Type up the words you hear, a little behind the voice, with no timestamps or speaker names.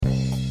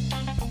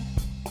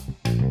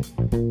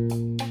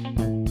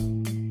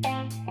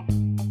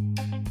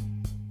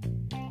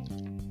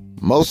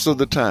Most of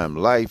the time,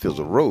 life is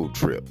a road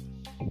trip,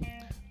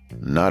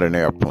 not an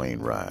airplane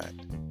ride.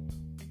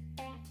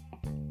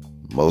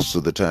 Most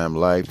of the time,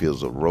 life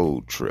is a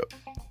road trip,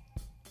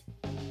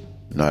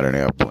 not an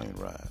airplane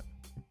ride.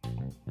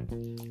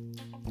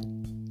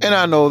 And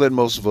I know that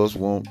most of us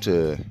want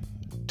to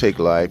take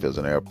life as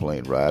an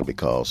airplane ride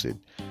because it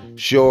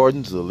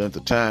shortens the length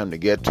of time to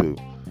get to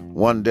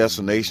one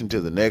destination to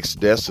the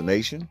next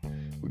destination.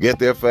 We get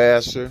there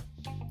faster,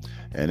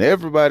 and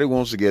everybody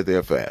wants to get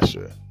there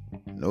faster.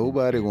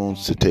 Nobody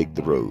wants to take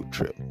the road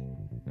trip.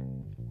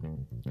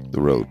 The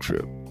road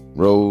trip.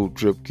 Road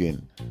trip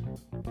can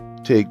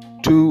take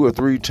 2 or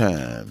 3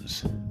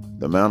 times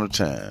the amount of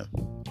time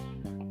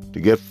to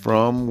get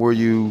from where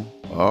you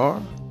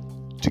are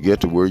to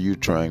get to where you're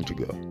trying to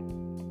go.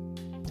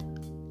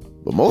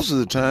 But most of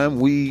the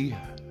time, we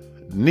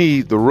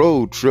need the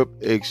road trip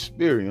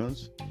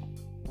experience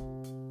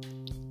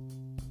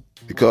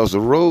because the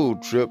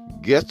road trip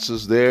gets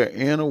us there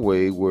in a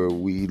way where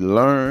we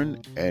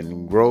learn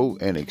and grow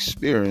and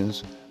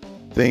experience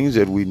things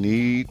that we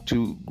need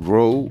to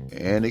grow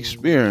and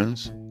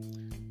experience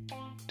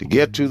to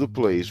get to the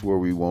place where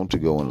we want to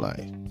go in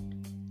life.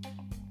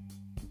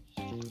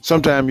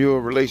 Sometimes your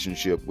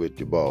relationship with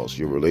your boss,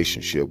 your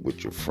relationship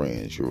with your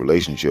friends, your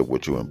relationship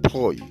with your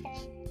employees,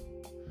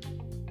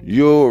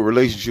 your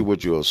relationship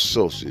with your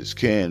associates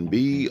can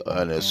be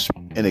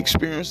an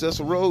experience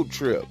that's a road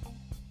trip.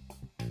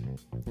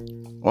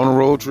 On a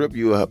road trip,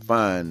 you'll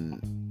find,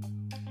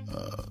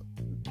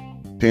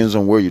 depends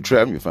on where you're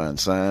traveling, you'll find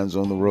signs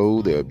on the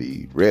road. There'll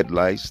be red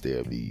lights.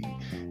 There'll be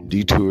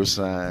detour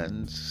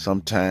signs.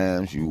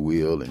 Sometimes you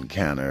will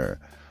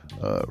encounter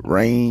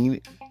rain,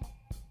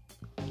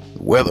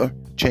 weather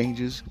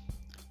changes,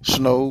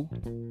 snow,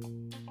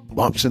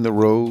 bumps in the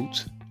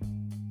roads.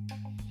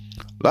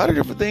 A lot of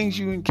different things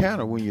you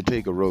encounter when you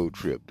take a road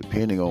trip,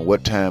 depending on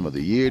what time of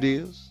the year it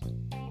is.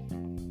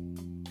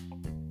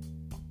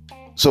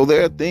 So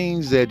there are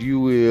things that you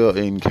will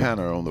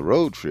encounter on the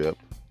road trip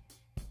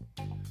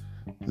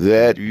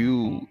that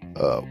you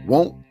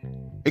won't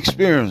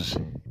experience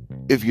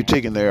if you're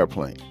taking the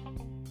airplane.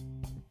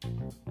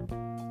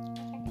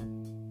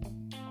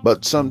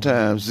 But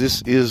sometimes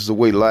this is the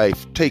way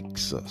life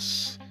takes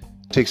us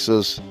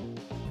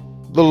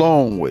the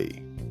long way.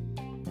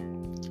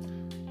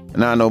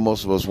 And I know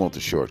most of us want the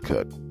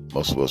shortcut.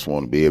 Most of us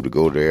want to be able to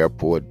go to the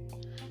airport,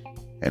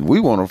 and we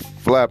want to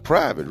fly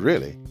private,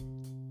 really.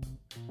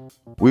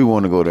 We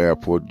want to go to the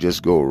airport,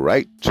 just go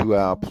right to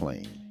our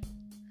plane.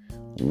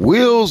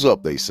 Wheels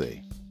up, they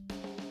say.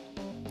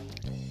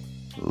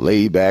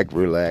 Lay back,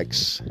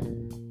 relax,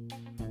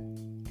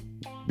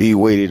 be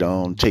waited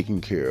on,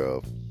 taken care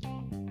of.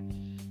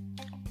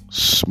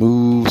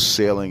 Smooth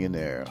sailing in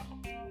there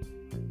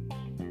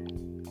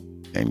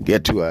and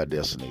get to our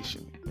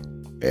destination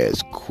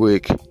as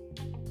quick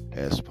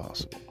as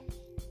possible.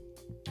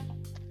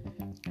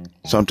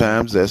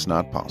 Sometimes that's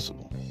not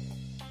possible.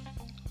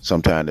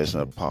 Sometimes that's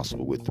not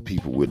possible with the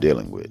people we're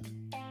dealing with.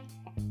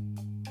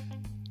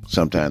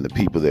 Sometimes the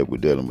people that we're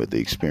dealing with, the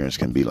experience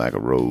can be like a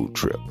road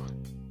trip.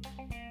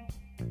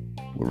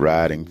 We're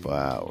riding for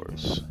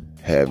hours,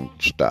 having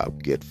to stop,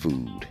 get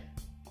food,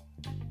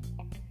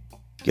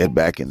 get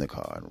back in the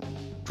car,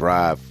 and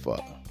drive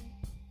further.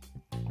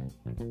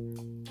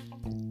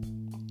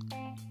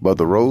 But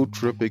the road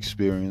trip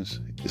experience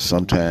is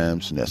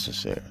sometimes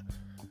necessary.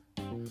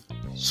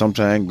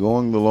 Sometimes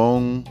going the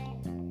long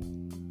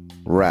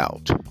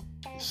route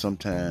is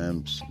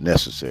sometimes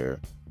necessary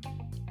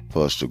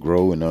for us to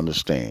grow and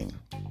understand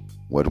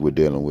what we're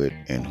dealing with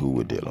and who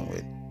we're dealing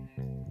with.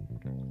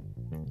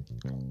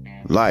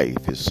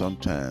 Life is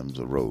sometimes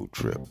a road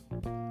trip,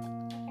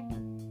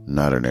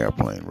 not an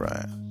airplane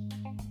ride.